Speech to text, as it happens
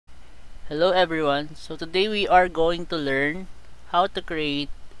Hello everyone. So today we are going to learn how to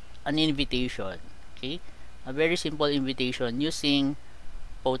create an invitation. Okay? A very simple invitation using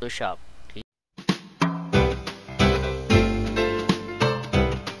Photoshop. Okay?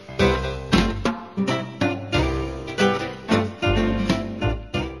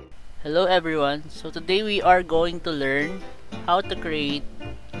 Hello everyone. So today we are going to learn how to create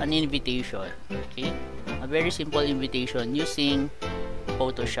an invitation. Okay? A very simple invitation using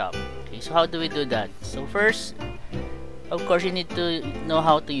Photoshop. Okay? So how do we do that? So first, of course, you need to know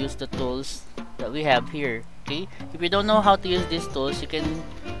how to use the tools that we have here. Okay, if you don't know how to use these tools, you can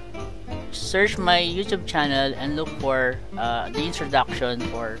search my YouTube channel and look for the introduction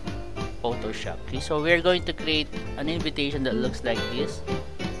for Photoshop. Okay, so we're going to create an invitation that looks like this,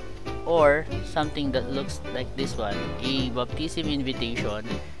 or something that looks like this one, a baptism invitation,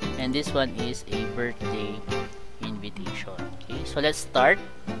 and this one is a birthday invitation. Okay, so let's start.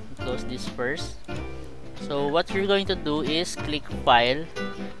 Close this first. So what you're going to do is click File,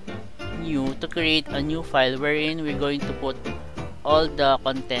 New, to create a new file wherein we're going to put all the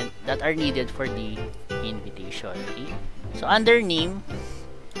content that are needed for the invitation. Okay? So under Name,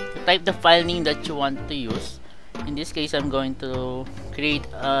 type the file name that you want to use. In this case, I'm going to create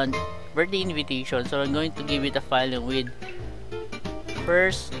a birthday invitation. So I'm going to give it a file name with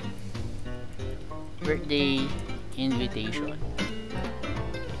first birthday invitation.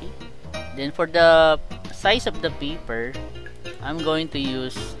 Okay? Then for the size of the paper, I'm going to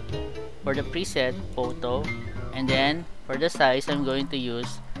use for the preset photo, and then for the size I'm going to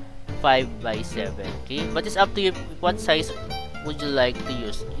use 5 by 7. Okay, but it's up to you what size would you like to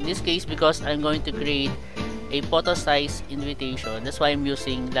use. In this case, because I'm going to create a photo size invitation, that's why I'm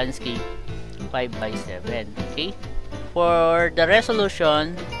using landscape 5 by 7. Okay, for the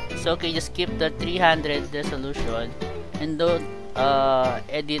resolution, it's okay, just keep the 300 resolution and don't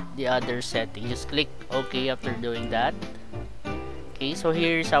edit the other setting. Just click OK after doing that. Okay, so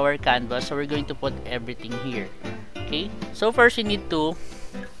here's our canvas. So we're going to put everything here. Okay, so first you need to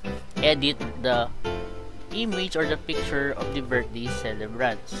edit the image or the picture of the birthday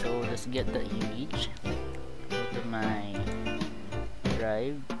celebrant. So let's get the image. Go to my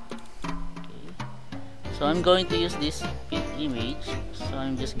drive. Okay, so I'm going to use this image. So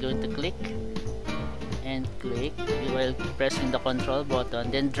I'm just going to click and click while pressing the control button,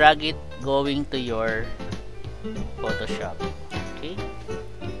 then drag it going to your Photoshop. Okay,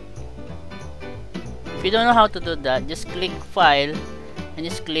 if you don't know how to do that, just click File and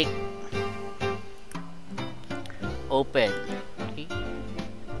just click Open. Okay,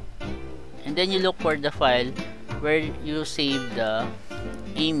 and then you look for the file where you save the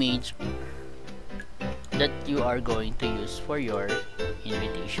image that you are going to use for your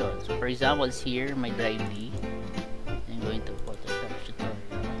invitation. So for example, it's here, my drive D. I'm going to Photoshop tutorial.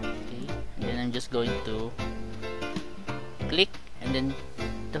 Okay, and then I'm just going to click and then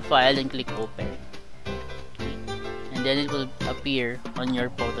the file and click Open. Okay, and then it will appear on your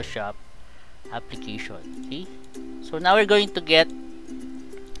Photoshop application. Okay, so now we're going to get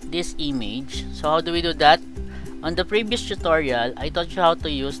this image. So how do we do that? On the previous tutorial, I taught you how to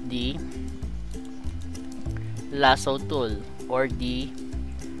use the lasso tool or the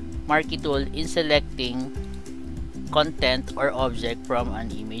marquee tool in selecting content or object from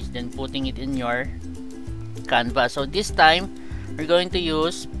an image, then putting it in your canvas. So this time we're going to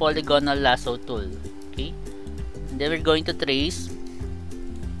use polygonal lasso tool. Okay, and then we're going to trace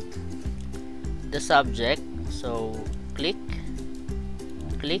the subject. So click,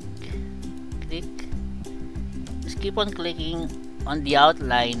 click, click, just keep on clicking on the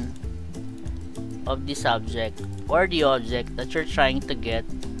outline of the subject or the object that you're trying to get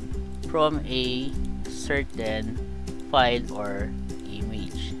from a certain file or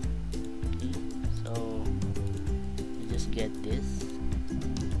image. Okay, so you just get this.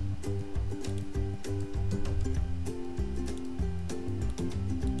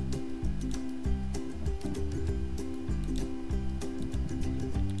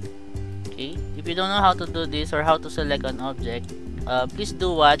 Okay, if you don't know how to do this or how to select an object, please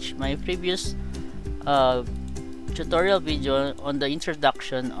do watch my previous tutorial video on the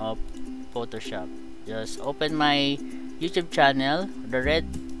introduction of Photoshop. Just open my YouTube channel, the Red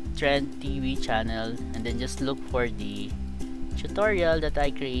Trend TV channel, and then just look for the tutorial that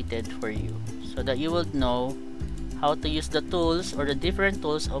I created for you, so that you will know how to use the tools or the different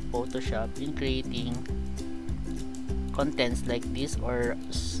tools of Photoshop in creating contents like this, or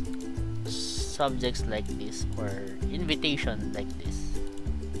subjects like this, or invitation like this.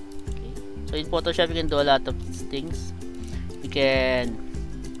 So in Photoshop, you can do a lot of things. You can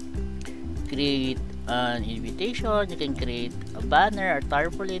create an invitation, you can create a banner or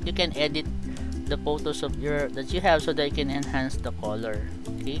tarpaulin, you can edit the photos of that you have so that you can enhance the color.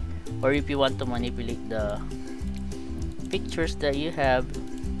 Okay, or if you want to manipulate the pictures that you have,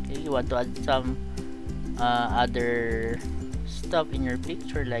 okay, you want to add some other stuff in your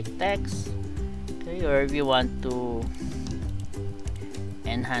picture like text, okay, or if you want to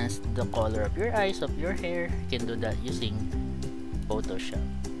enhance the color of your eyes, of your hair, you can do that using Photoshop.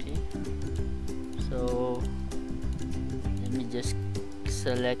 Okay, so let me just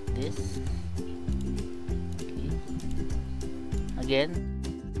select this. Okay, again,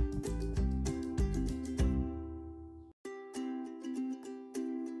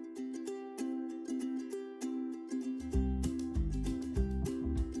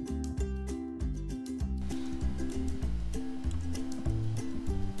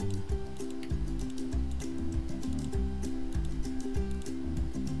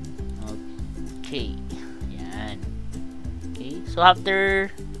 okay, yan. Okay, so after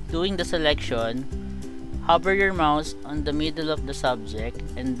doing the selection, hover your mouse on the middle of the subject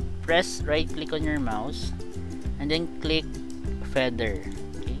and press right click on your mouse and then click feather.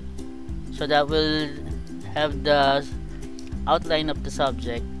 Okay, so that will have the outline of the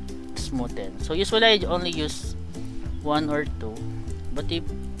subject smoothen. So usually I only use 1 or 2, but if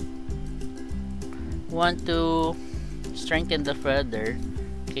you want to strengthen the feather,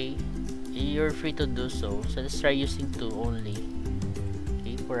 okay, you're free to do so. So let's try using 2 only,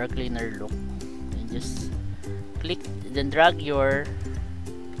 okay, for a cleaner look. And just click, then drag your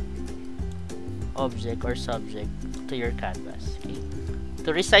object or subject to your canvas. Okay,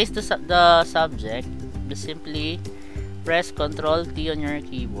 to resize the subject, just simply press Ctrl T on your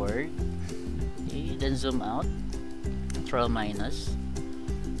keyboard. Okay, then zoom out, Ctrl minus,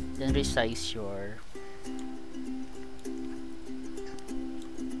 then resize your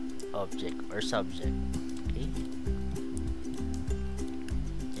object or subject. Okay,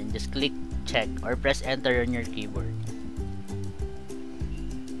 and just click check or press enter on your keyboard.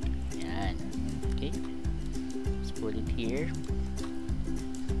 Yan. Okay, let's put it here,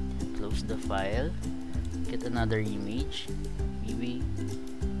 close the file, get another image. Maybe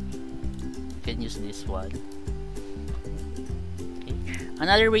you can use this one. Okay,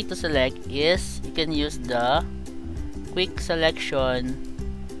 another way to select is you can use the quick selection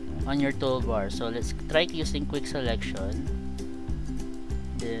on your toolbar. So let's try using quick selection.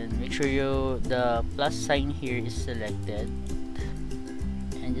 Then make sure the plus sign here is selected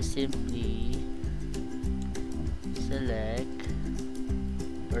and just simply select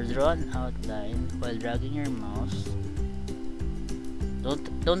or draw an outline while dragging your mouse.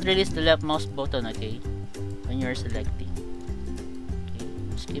 Don't release the left mouse button, okay, when you're selecting. Okay,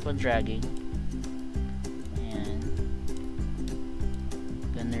 just keep on dragging.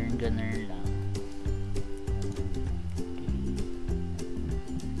 Gunner lang. Okay.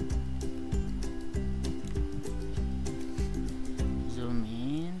 Zoom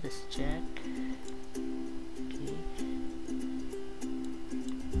in, let's check. Okay.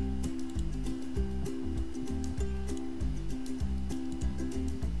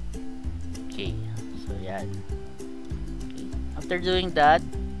 Okay, so yan. Okay. After doing that,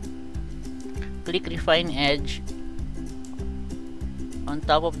 click refine edge on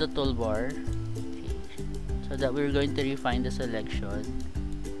top of the toolbar, okay, so that we're going to refine the selection,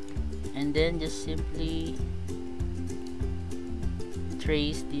 and then just simply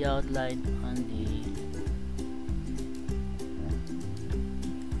trace the outline on the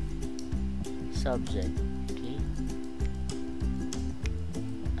subject. Okay,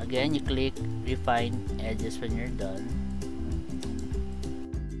 again you click refine edges when you're done.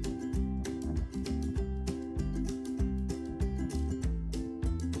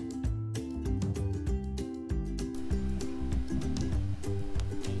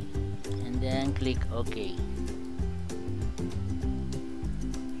 Then click OK.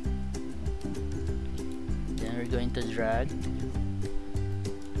 Then we're going to drag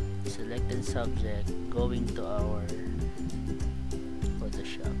selected subject going to our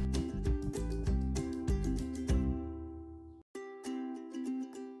Photoshop.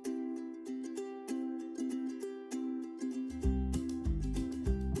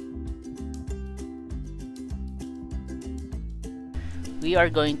 We are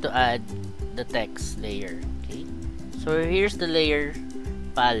going to add the text layer. Okay, so here's the layer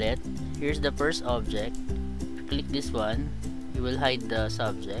palette. Here's the first object. If you click this one, you will hide the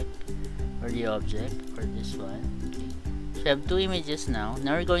subject or the object for this one. Okay, so you have 2 images now.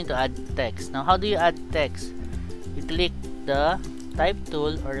 Now we're going to add text. Now how do you add text? You click the type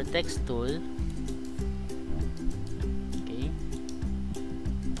tool or the text tool, okay,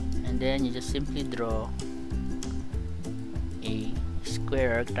 and then you just simply draw a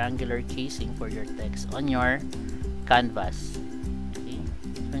square or rectangular casing for your text on your canvas. Okay,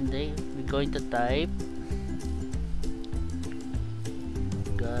 and then we're going to type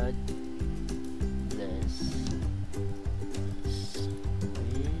God bless us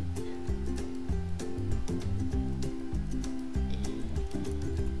with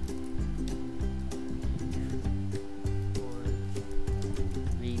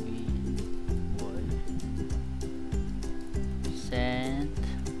baby boy sent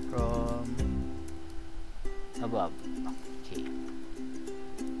from above. Okay.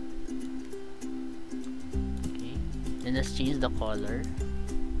 Okay. Then let's change the color.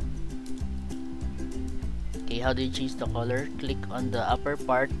 Okay, how do you change the color? Click on the upper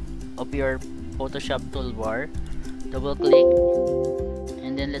part of your Photoshop toolbar, double click,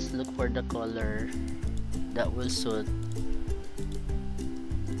 and then let's look for the color that will suit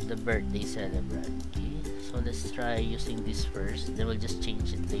the birthday celebrant. Okay, so let's try using this first, then we'll just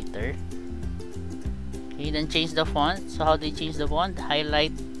change it later. Okay, then change the font. So how do you change the font?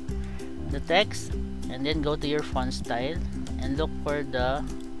 Highlight the text and then go to your font style and look for the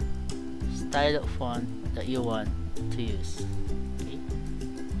style of font that you want to use. Okay,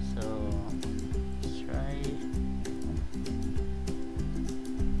 so let's try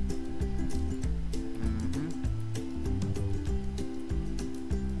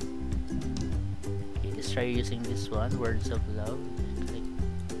okay, let's try using this one, Words of Love. Click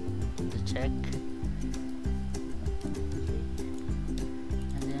the check. Okay.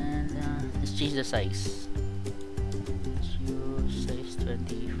 And then let's change the size. Let's use size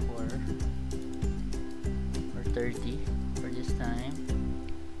 24 or 30 for this time.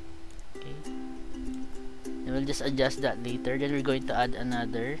 Okay, and we'll just adjust that later. Then we're going to add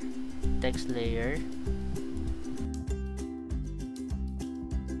another text layer.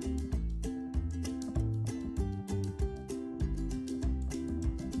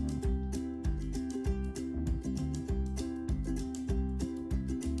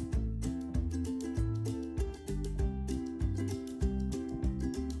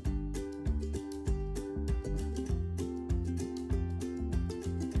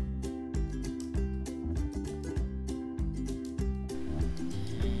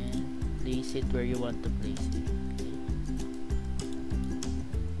 Place it where you want to place it. Okay.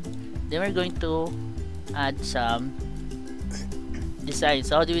 Then we're going to add some designs.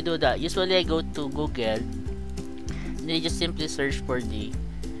 So how do we do that? Usually I go to Google and then I just simply search for the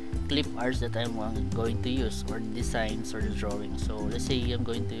clip arts that I'm going to use, or the designs or the drawing. So let's say I'm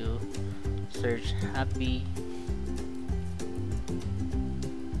going to search happy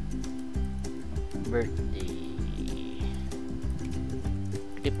birthday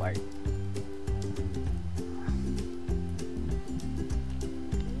clip art.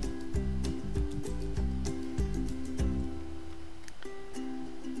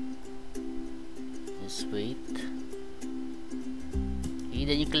 Just wait. Okay,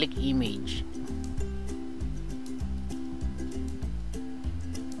 then you click image.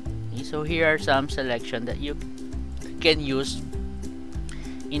 Okay, so here are some selection that you can use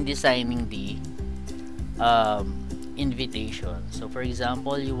in designing the invitation. So for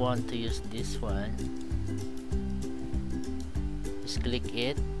example, you want to use this one, just click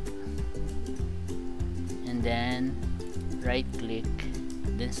it and then right click,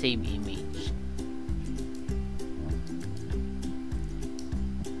 then save image.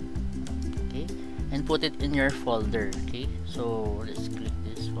 Okay, and put it in your folder. Okay, so let's click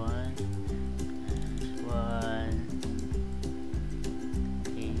this one,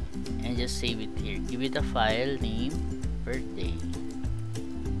 okay, and just save it here. Give it a file name birthday.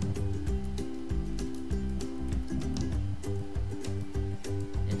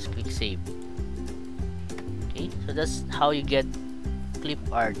 Let's click save. Okay, so that's how you get clip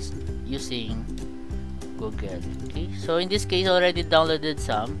arts using Google. Okay, so in this case I already downloaded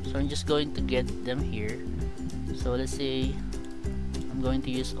some, so I'm just going to get them here. So let's say I'm going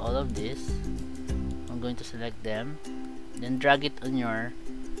to use all of this. I'm going to select them, then drag it on your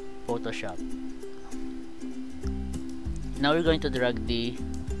Photoshop. Now we're going to drag the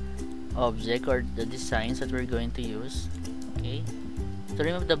object or the designs that we're going to use. Okay, to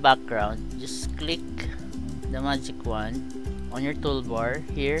remove the background, just click the magic wand on your toolbar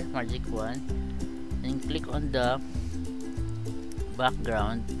here, magic wand, and click on the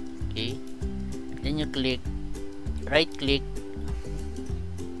background. Okay, then you click, right click,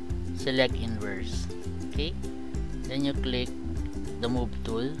 select inverse. Okay, then you click the move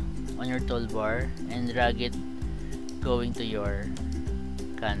tool on your toolbar and drag it going to your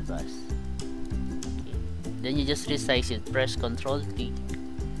canvas. Okay. Then you just resize it, press Ctrl T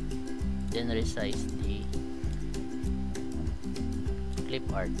then resize the clip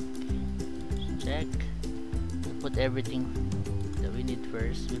art. Okay. Check. Put everything that we need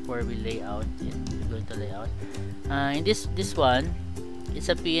first before we lay out it. We're going to lay out. In this one, it's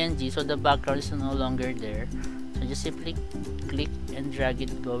a PNG, so the background is no longer there. So just simply click and drag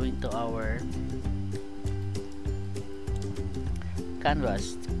it going to our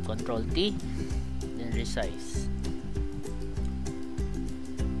canvas. Control T, then resize.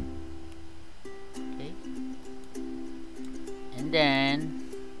 Okay, and then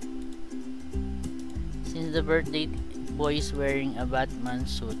since the birthday boy is wearing a Batman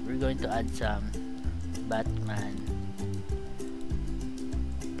suit, we're going to add some Batman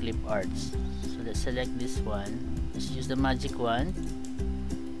clip arts. So let's select this one. Let's use the magic wand.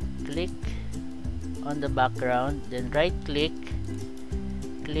 Click on the background, then right click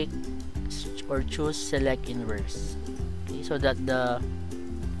or choose select inverse. Okay, so that the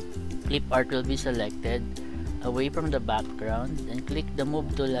clip art will be selected away from the background. Then click the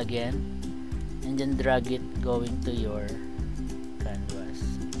move tool again, and then drag it going to your canvas.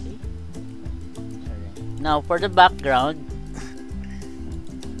 Okay. Now for the background,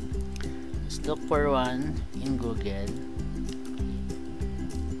 let's look for one in Google.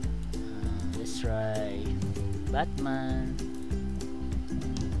 Let's try Batman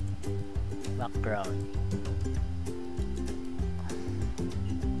background.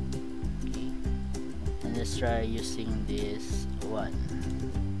 Okay. And let's try using this one.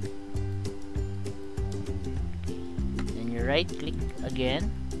 Okay. Then you right click again,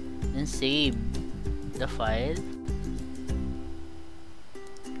 then save the file,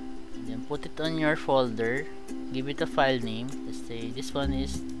 and then put it on your folder. Give it a file name. Let's say this one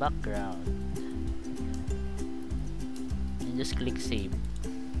is background, and just click save.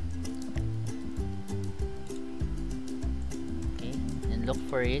 Look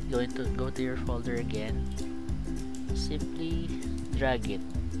for it, go to your folder again, simply drag it,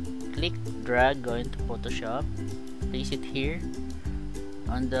 click drag, go into Photoshop, place it here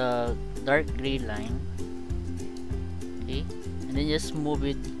on the dark gray line. Okay, and then just move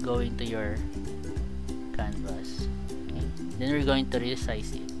it going to your canvas. Okay, then we're going to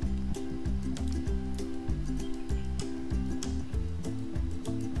resize it.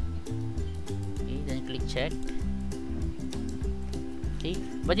 Okay, then click check. Okay,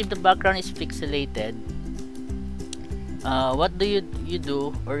 but if the background is pixelated, what do you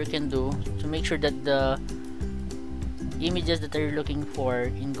do, or you can do to make sure that the images that you're looking for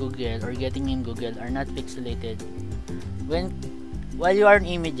in Google or getting in Google are not pixelated? While you are in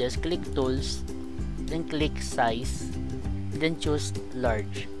images, click tools, then click size, then choose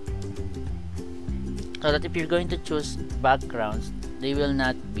large, so that if you're going to choose backgrounds, they will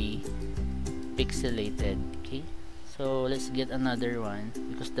not be pixelated. Okay, so let's get another one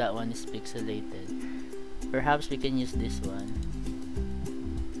because that one is pixelated. Perhaps we can use this one.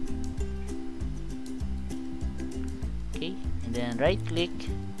 Okay, and then right click,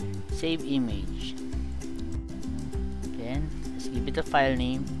 save image. Then let's give it a file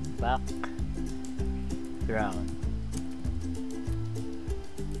name, background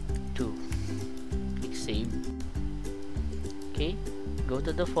 2. Click save. Okay, go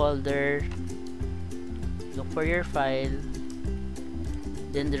to the folder, look for your file,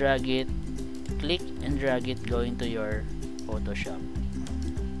 then drag it, click and drag it going to your Photoshop.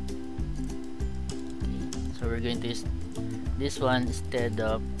 Okay, so we're going to use this one instead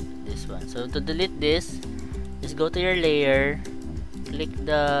of this one. So to delete this, just go to your layer, click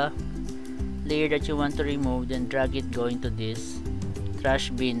the layer that you want to remove, then drag it going to this trash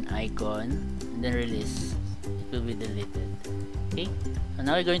bin icon, and then release. It will be deleted. Okay, so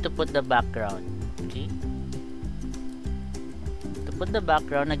now we're going to put the background. Okay, to put the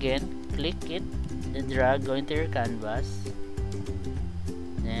background again, click it, then drag going to your canvas,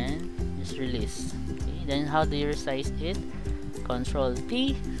 then just release. Okay, then how do you resize it? Control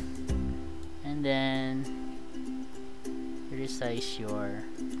T, and then resize your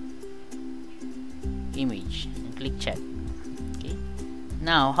image and click check. Okay,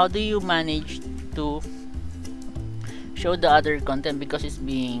 now how do you manage to show the other content because it's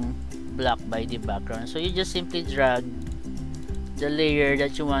being blocked by the background? So you just simply drag the layer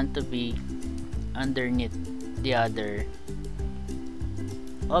that you want to be underneath the other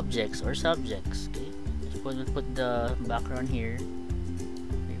objects or subjects. Okay, we'll put the background here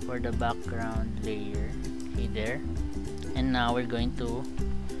for the background layer. Okay, there. And now we're going to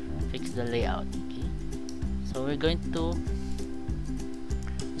fix the layout. Okay, so we're going to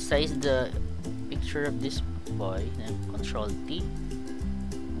size the picture of this boy, then Control T,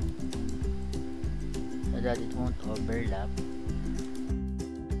 so that it won't overlap.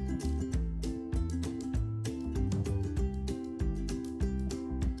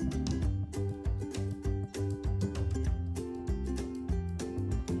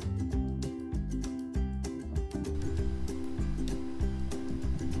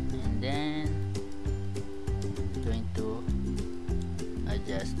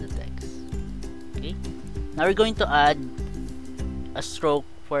 adjust the text. Okay, now we're going to add a stroke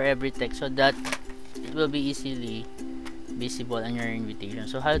for every text so that it will be easily visible on your invitation.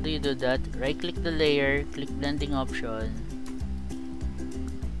 So how do you do that? Right click the layer, click blending option,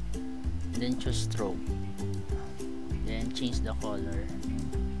 and then choose stroke, then change the color.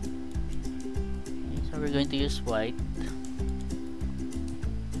 Okay, so we're going to use white.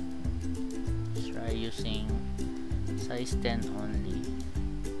 Try using size 10 only.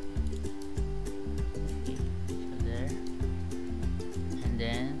 Okay, so there. And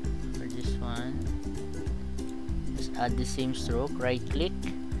then for this one, just add the same stroke. Right click,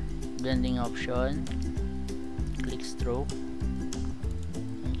 blending option, click stroke,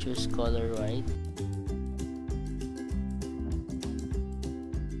 and choose color white.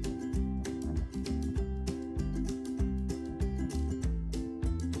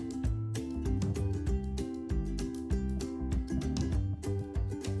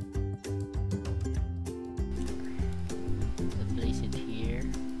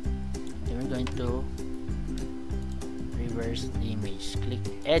 Going to reverse the image. Click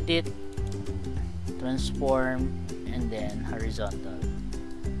edit, transform, and then horizontal,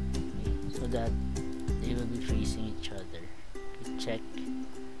 okay, so that they will be facing each other. Okay, check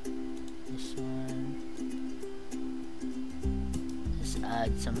this one. Just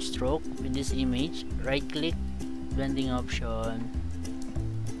add some stroke with this image. Right click, blending option,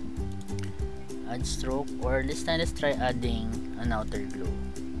 add stroke, or this time let's try adding an outer glow.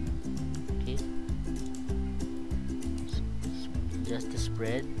 Just the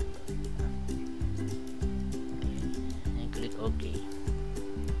spread, okay, and click OK.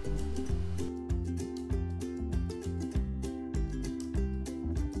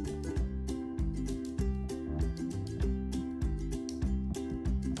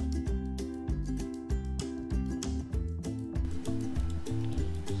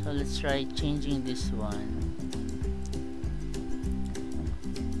 So let's try changing this one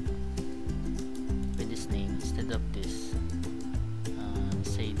with this name instead of this.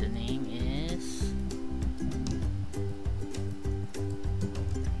 Say the name is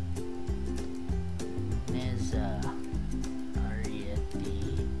Meza Arieti.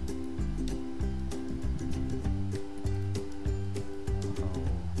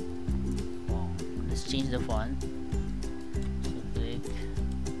 Let's change the font. So click.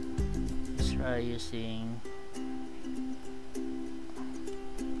 Let's try using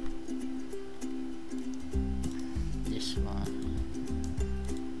this one.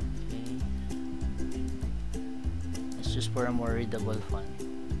 Just for a more readable font.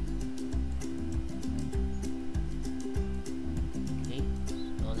 Okay,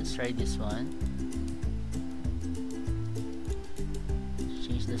 so let's try this one.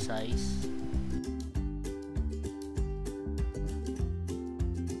 Change the size.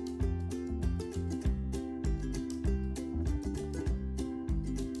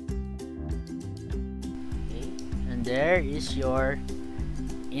 Okay, and there is your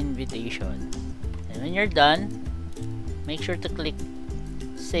invitation. And when you're done, make sure to click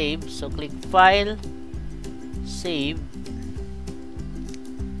save. So click file, save,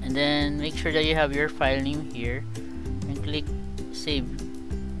 and then make sure that you have your file name here and click save.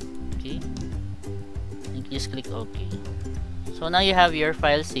 Okay, and just click OK. So now you have your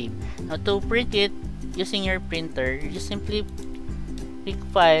file saved. Now to print it using your printer, you just simply click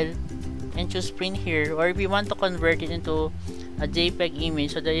file and choose print here, or if you want to convert it into a JPEG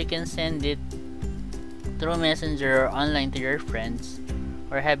image so that you can send it through Messenger or online to your friends,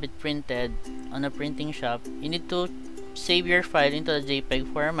 or have it printed on a printing shop, you need to save your file into a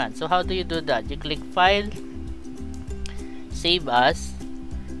JPEG format. So how do you do that? You click file, save as,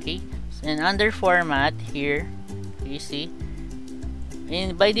 okay, and under format here, you see,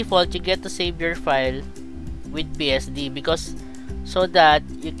 and by default you get to save your file with PSD, because so that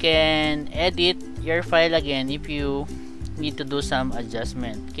you can edit your file again if you need to do some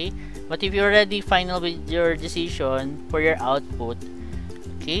adjustment. Okay, but if you're already final with your decision for your output,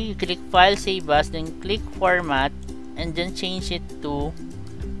 okay, you click file, save as, then click format, and then change it to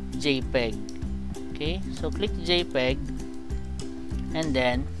JPEG. Okay, so click JPEG, and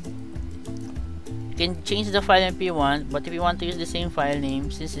then you can change the file if you want, but if you want to use the same file name,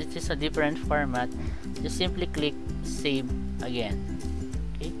 since it is a different format, just simply click save again.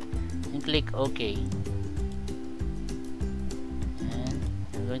 Okay, and click OK. And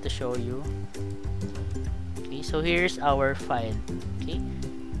I'm going to show you. Okay, so here's our file. Okay,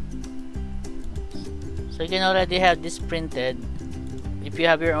 so you can already have this printed if you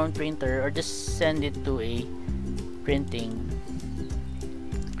have your own printer, or just send it to a printing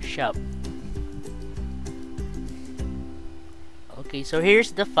shop. Okay, so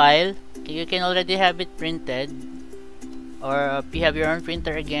here's the file. Okay, you can already have it printed, or if you have your own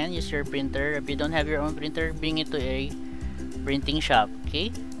printer, again, use your printer. If you don't have your own printer, bring it to a printing shop.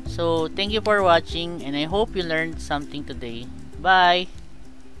 Okay, so thank you for watching, and I hope you learned something today. Bye.